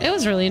were. It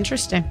was really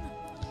interesting.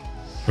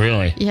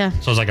 Really? Yeah.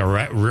 So it's like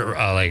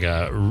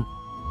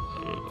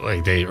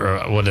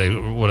what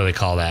do they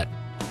call that?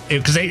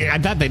 Because I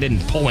thought they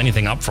didn't pull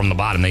anything up from the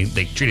bottom. They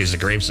treat it as a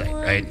gravesite,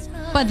 right?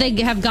 But they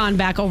have gone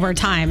back over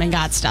time and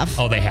got stuff.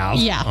 Oh, they have?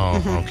 Yeah.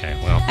 Oh, okay.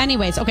 Well.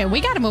 Anyways, okay, we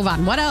got to move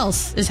on. What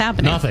else is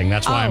happening? Nothing.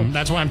 That's why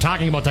I'm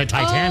talking about the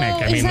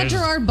Titanic. Is that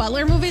Gerard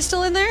Butler movie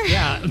still in there?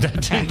 Yeah,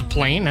 that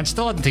plane. That's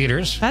still in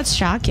theaters. That's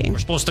shocking. We're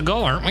supposed to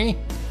go, aren't we?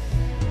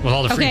 With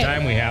all the free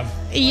time we have.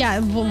 Yeah,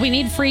 well, we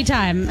need free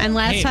time. And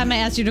last time I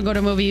asked you to go to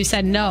a movie, you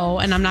said no,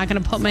 and I'm not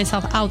going to put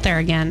myself out there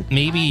again.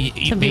 Maybe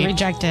be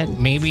rejected.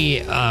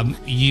 Maybe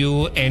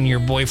you and your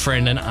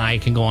boyfriend and I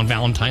can go on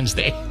Valentine's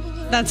Day.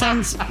 That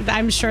sounds.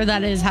 I'm sure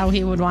that is how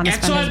he would want to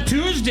spend. It's on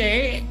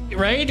Tuesday,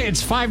 right?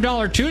 It's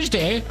 $5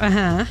 Tuesday.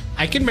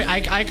 I can.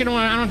 I don't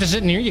have to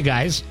sit near you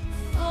guys.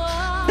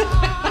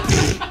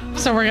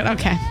 So we're gonna.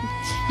 Okay.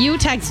 You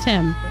text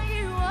him.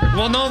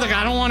 Well, no,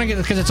 I don't want to get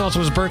because it's also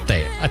his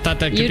birthday. I thought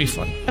that could be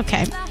fun.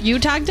 Okay. You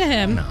talk to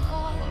him.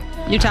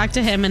 No. You talk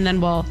to him, and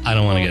then we'll. I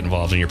don't want to get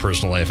involved in your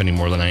personal life any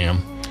more than I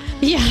am.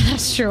 Yeah,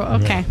 that's true.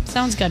 Okay,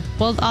 sounds good.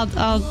 Well,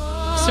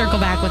 I'll circle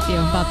back with you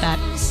about that.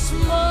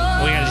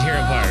 We got to hear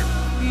a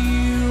part.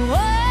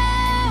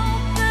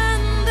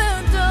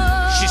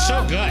 She's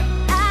so good.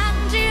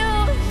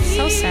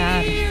 So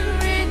sad.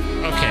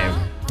 Okay.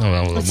 Oh,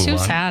 well, It's too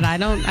sad.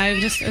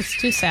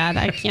 It's too sad.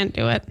 I can't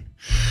do it.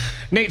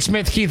 Nate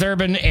Smith, Keith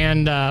Urban,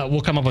 and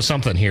we'll come up with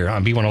something here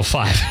on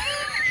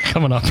B105.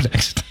 Coming up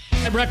next.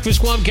 At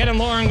Breakfast Club, Ken and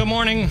Lauren, good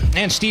morning.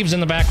 And Steve's in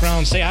the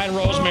background. Say hi to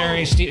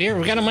Rosemary. Steve, here,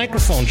 we got a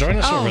microphone. Join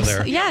us over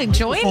there. Yeah,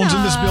 join us. Phones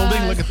in this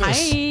building. Look at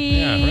this. Hi.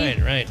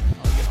 Yeah, right.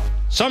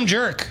 Some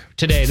jerk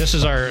today. This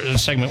is our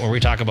segment where we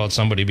talk about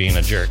somebody being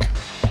a jerk.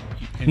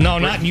 No,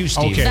 not you,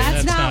 Steve. Okay.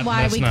 That's not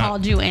why we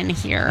called you in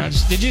here.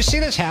 Did you see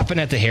this happen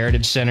at the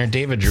Heritage Center?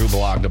 David Drew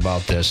blogged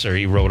about this, or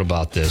he wrote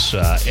about this,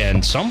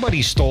 and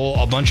somebody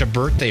stole a bunch of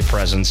birthday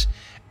presents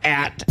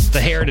at the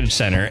Heritage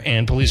Center,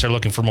 and police are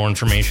looking for more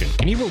information.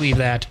 Can you believe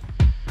that?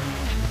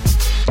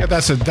 Yeah,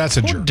 that's a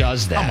jerk. Who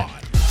does that? Come on.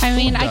 I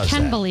mean, I does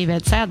can that? believe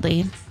it,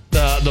 sadly.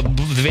 The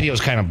video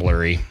is kind of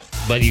blurry,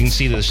 but you can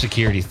see the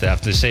security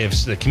theft. They say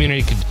if the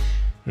community could,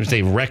 if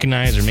they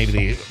recognize or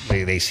maybe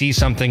they see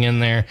something in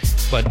there,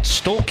 but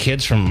stole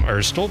presents from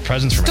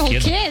a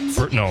kid's. Kids?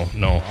 No.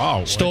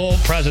 Oh, Stole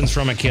presents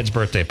from a kid's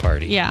birthday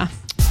party. Yeah.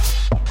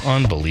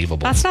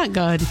 Unbelievable. That's not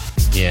good.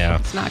 Yeah.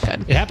 It's not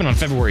good. It happened on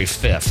February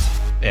 5th,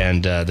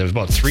 and there was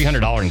about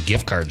 $300 in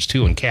gift cards,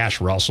 too, and cash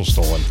were also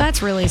stolen.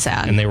 That's really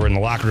sad. And they were in the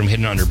locker room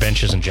hidden under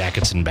benches and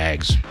jackets and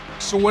bags.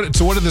 So what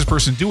did this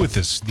person do with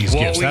these gifts?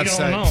 We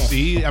don't know.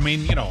 See, I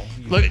mean,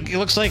 Look, it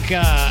looks like,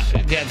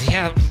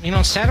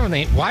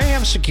 Saturday, why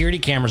have security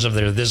cameras if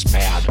they're this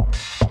bad?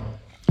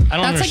 I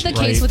don't That's like the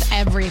case with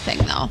everything,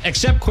 though.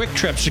 Except Quick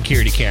Trip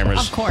security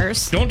cameras. Of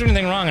course. Don't do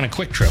anything wrong on a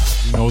Quick Trip.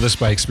 you know this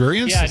by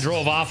experience? Yeah, I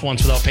drove off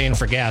once without paying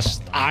for gas.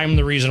 I'm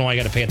the reason why I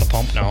got to pay at the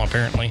pump now,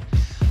 apparently.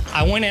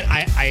 I went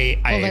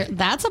in,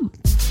 That's a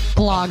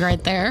blog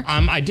right there.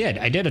 I did.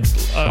 I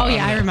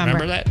remember.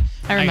 Remember that?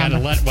 I remember. got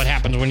to let what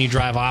happens when you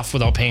drive off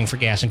without paying for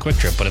gas in Quick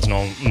Trip, but it's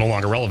no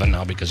longer relevant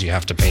now because you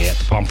have to pay at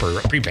the pump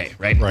or prepay,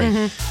 right? Right.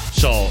 Mm-hmm.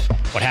 So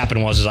what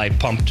happened was I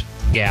pumped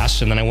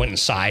gas and then I went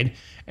inside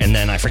and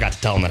then I forgot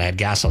to tell them that I had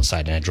gas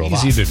outside and I drove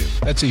off. Easy to do.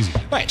 That's easy.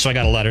 Right. So I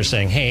got a letter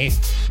saying, hey,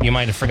 you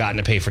might have forgotten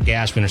to pay for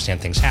gas. We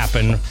understand things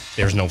happen.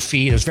 There's no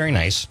fee. It was very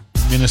nice.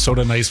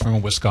 Minnesota nice from a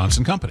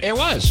Wisconsin company. It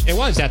was.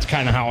 That's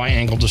kind of how I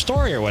angled the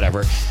story or whatever.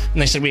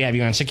 And they said, we have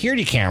you on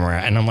security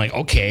camera. And I'm like,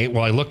 okay.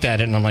 Well, I looked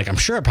at it and I'm like, I'm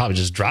sure I probably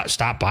just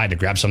stopped by to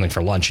grab something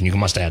for lunch and you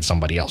must have had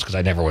somebody else because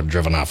I never would have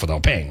driven off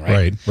without paying,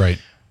 right? Right.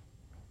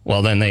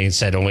 Well, then they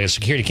said, only a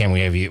security cam.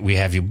 We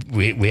have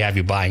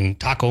you buying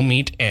taco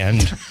meat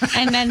and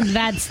And then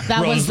that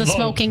was the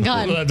smoking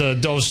gun. The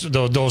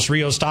Dos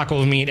Rios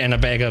taco meat and a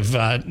bag of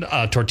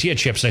tortilla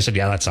chips. And I said,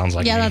 yeah, that sounds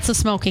like Yeah, me. that's a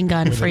smoking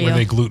gun for Were you.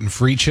 they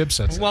gluten-free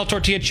chips? Well,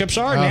 tortilla chips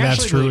are Oh, naturally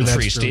that's true.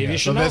 gluten-free, That's true. Steve. Yeah. You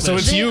should know So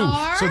this. it's you.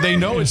 are? So they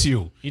know it's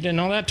you. You didn't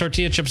know that?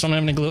 Tortilla chips don't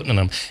have any gluten in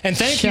them. And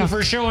thank you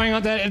for showing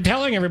that and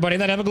telling everybody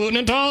that I have a gluten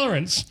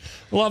intolerance.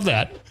 Love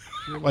that.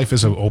 Your life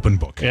is an open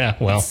book. Yeah,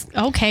 well,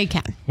 Okay,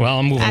 Ken.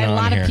 I'm moving on A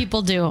lot here. of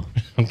people do.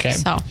 Okay.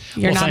 So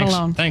you're not thanks.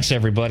 alone. Thanks,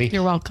 everybody.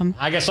 You're welcome.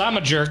 I guess I'm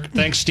a jerk.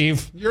 Thanks,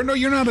 Steve. You're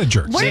not a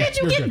jerk. Where See? did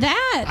you You're get good.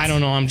 that? I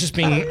don't know. I'm just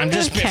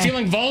Okay.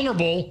 feeling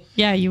vulnerable.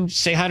 Yeah, you.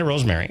 Say hi to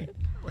Rosemary.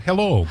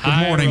 Hello. Good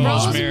Hi, morning,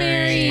 Rosemary.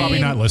 Rosemary. Probably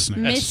not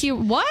listening. Miss you.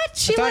 What?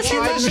 She thought she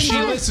listens.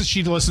 listened.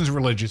 She listens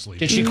religiously.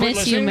 Did she quit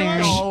Miss you, listening to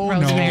Mary. us? No, no.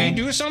 Did Rosemary. we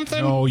do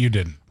something? No, you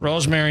didn't.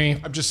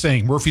 Rosemary, I'm just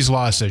saying, Murphy's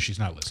Law says she's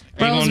not listening.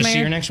 are you going to see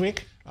Rosemary. her next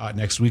week?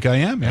 Next week I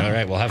am. Yeah. All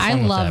right, we'll have fun I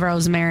with love that.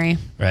 Rosemary.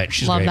 Right,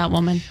 she's Love great. that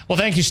woman. Well,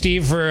 thank you,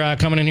 Steve, for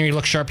coming in here. You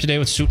look sharp today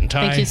with suit and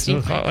tie. Thank you, Steve.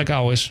 You look like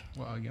always.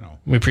 Well,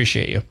 We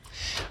appreciate you.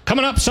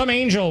 Coming up, some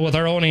angel with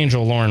our own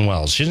angel, Lauren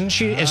Wells. Isn't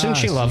she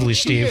lovely,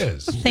 she Steve?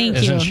 is. Thank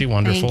you. Isn't she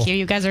wonderful? Thank you.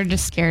 You guys are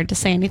just scared to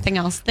say anything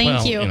else. Thank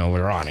Well, you.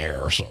 we're on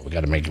air, so we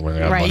got to make it.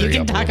 Right, you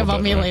can talk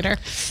about me later.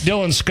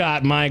 Dylan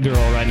Scott, my girl,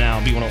 right now,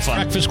 B105.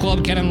 Breakfast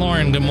Club, Ken and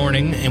Lauren, good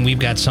morning. And we've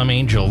got some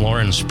angel,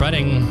 Lauren,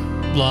 spreading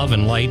love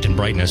and light and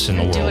brightness in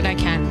the world. Do what I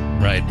can.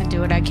 Right. I do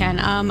what I can.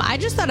 I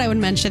just thought I would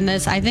mention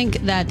this. I think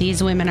that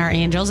these women are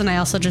angels, and I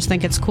also just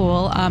think it's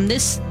cool.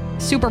 This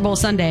Super Bowl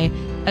Sunday,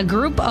 a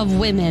group of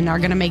women are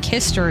going to make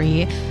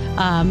history.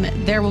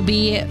 There will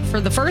be,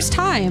 for the first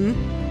time,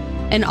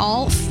 an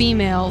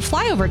all-female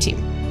flyover team.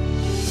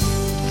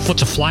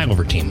 What's a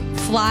flyover team?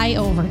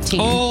 Flyover team.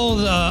 Oh,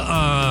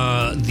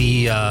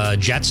 the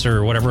jets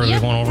or whatever Yep. they're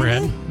going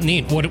overhead.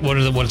 Neat. What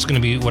are they going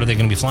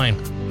to be flying?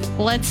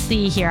 Let's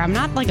see here. I'm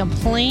not like a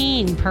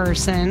plane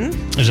person.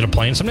 Is it a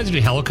plane? Sometimes they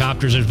do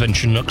helicopters. There's been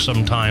Chinook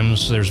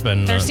sometimes. There's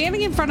been. They're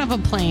standing in front of a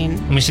plane,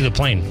 Let me see the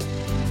plane.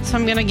 so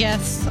I'm going to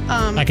guess.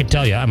 I could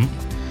tell you. An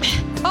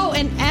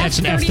That's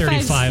an F-35.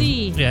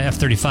 F-35C. Yeah,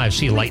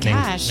 F-35C Lightning.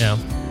 gosh. Yeah,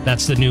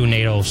 that's the new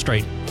NATO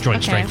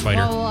Joint Strike Fighter.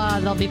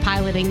 Well, they'll be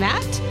piloting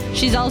that.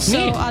 She's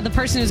also Neat. the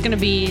person who's going to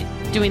be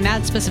doing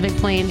that specific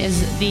plane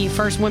is the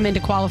first woman to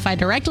qualify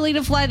directly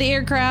to fly the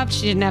aircraft.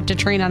 She didn't have to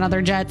train on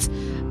other jets.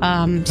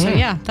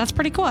 Yeah, that's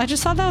pretty cool. I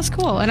just thought that was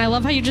cool, and I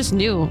love how you just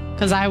knew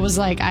because I was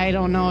like, I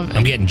don't know.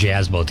 I'm getting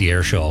jazzed about the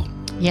air show.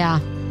 Yeah,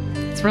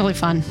 it's really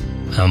fun.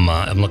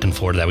 I'm looking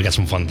forward to that. We got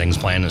some fun things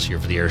planned this year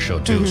for the air show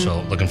too,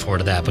 so looking forward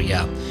to that. But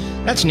yeah,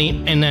 that's neat.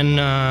 And then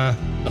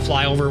the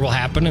flyover will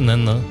happen, and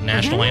then the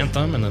national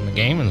anthem, and then the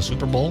game, and the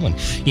Super Bowl. And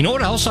you know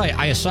what else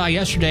I saw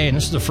yesterday? And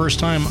this is the first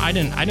time I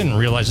didn't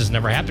realize this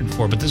never happened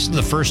before, but this is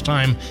the first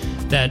time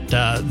that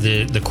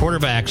the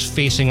quarterbacks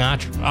facing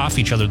off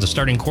each other, the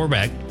starting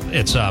quarterback,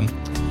 it's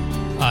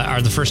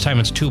are the first time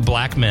it's two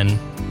black men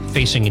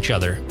facing each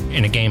other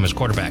in a game as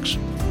quarterbacks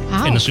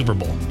Wow. in the Super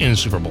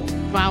Bowl.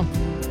 Wow.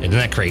 Isn't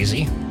that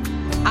crazy?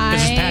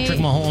 This is Patrick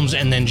Mahomes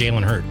and then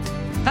Jalen Hurts.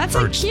 That's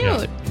Hurts, cute.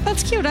 yeah.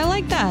 That's cute. I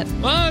like that.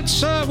 Well,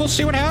 it's we'll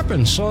see what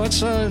happens. So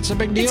it's a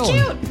big deal. It's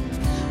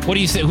cute. What do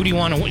you think? Who do you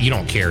want to? You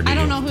don't care, do you? I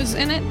don't know who's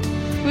in it.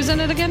 Who's in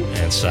it again?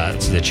 It's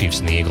the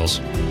Chiefs and the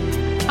Eagles.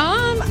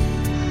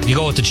 You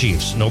go with the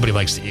Chiefs. Nobody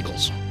likes the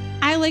Eagles.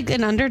 I like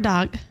an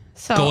underdog.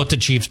 So Go with the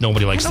Chiefs.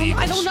 Nobody likes the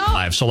Eagles. I don't know.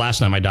 Live. So last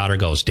night my daughter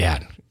goes,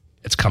 Dad,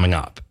 it's coming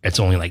up. It's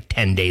only like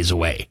 10 days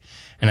away.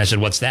 And I said,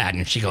 what's that?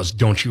 And she goes,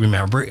 don't you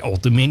remember?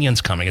 Old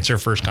Dominion's coming. It's her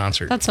first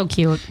concert. That's so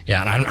cute.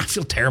 Yeah, and I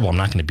feel terrible. I'm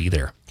not going to be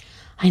there.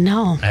 I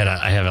know. I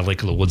had a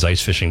Lake of the Woods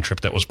ice fishing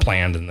trip that was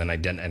planned, and then I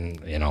didn't,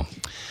 and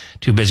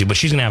too busy. But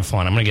she's gonna have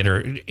fun. I'm gonna get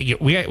her.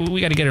 We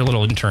got to get her a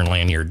little intern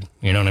lanyard.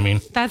 You know what I mean?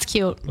 That's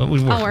cute. But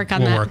I'll work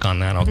on that. We'll work on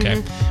that.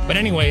 Okay. But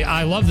anyway,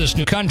 I love this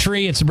new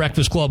country. It's the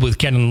Breakfast Club with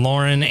Ken and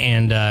Lauren,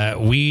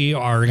 and we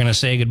are gonna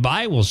say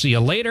goodbye. We'll see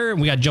you later.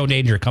 We got Joe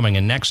Danger coming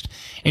in next.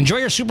 Enjoy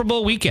your Super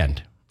Bowl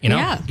weekend.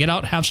 Yeah. Get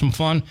out, have some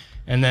fun.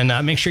 And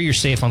then make sure you're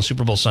safe on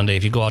Super Bowl Sunday.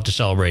 If you go out to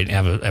celebrate,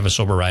 have a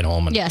sober ride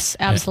home. And, Yes,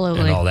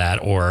 absolutely. And all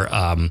that. Or,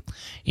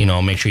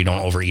 make sure you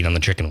don't overeat on the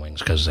chicken wings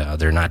because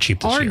they're not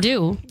cheap this Or year.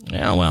 do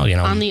Yeah, well,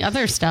 on the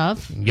other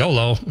stuff.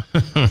 YOLO,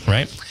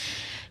 right?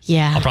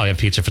 Yeah. I'll probably have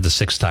pizza for the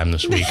 6th time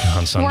this week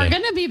on Sunday. We're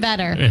going to be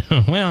better.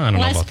 Well, I don't know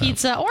Less about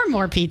pizza or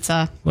more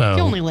pizza. Well-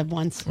 you only live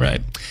once. that.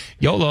 Right.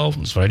 YOLO.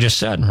 That's what I just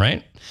said,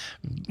 right?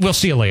 We'll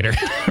see you later.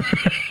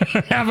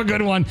 Have a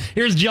good one.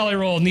 Here's Jelly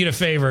Roll. Need a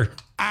favor.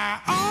 I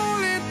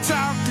only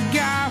talk to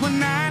God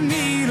when I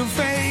need a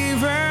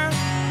favor,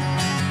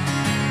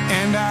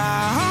 and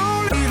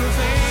I only need a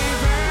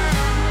favor.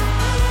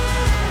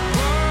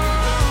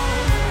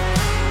 Oh,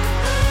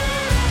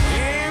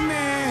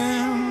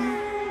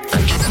 amen.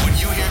 When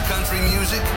you hear country music,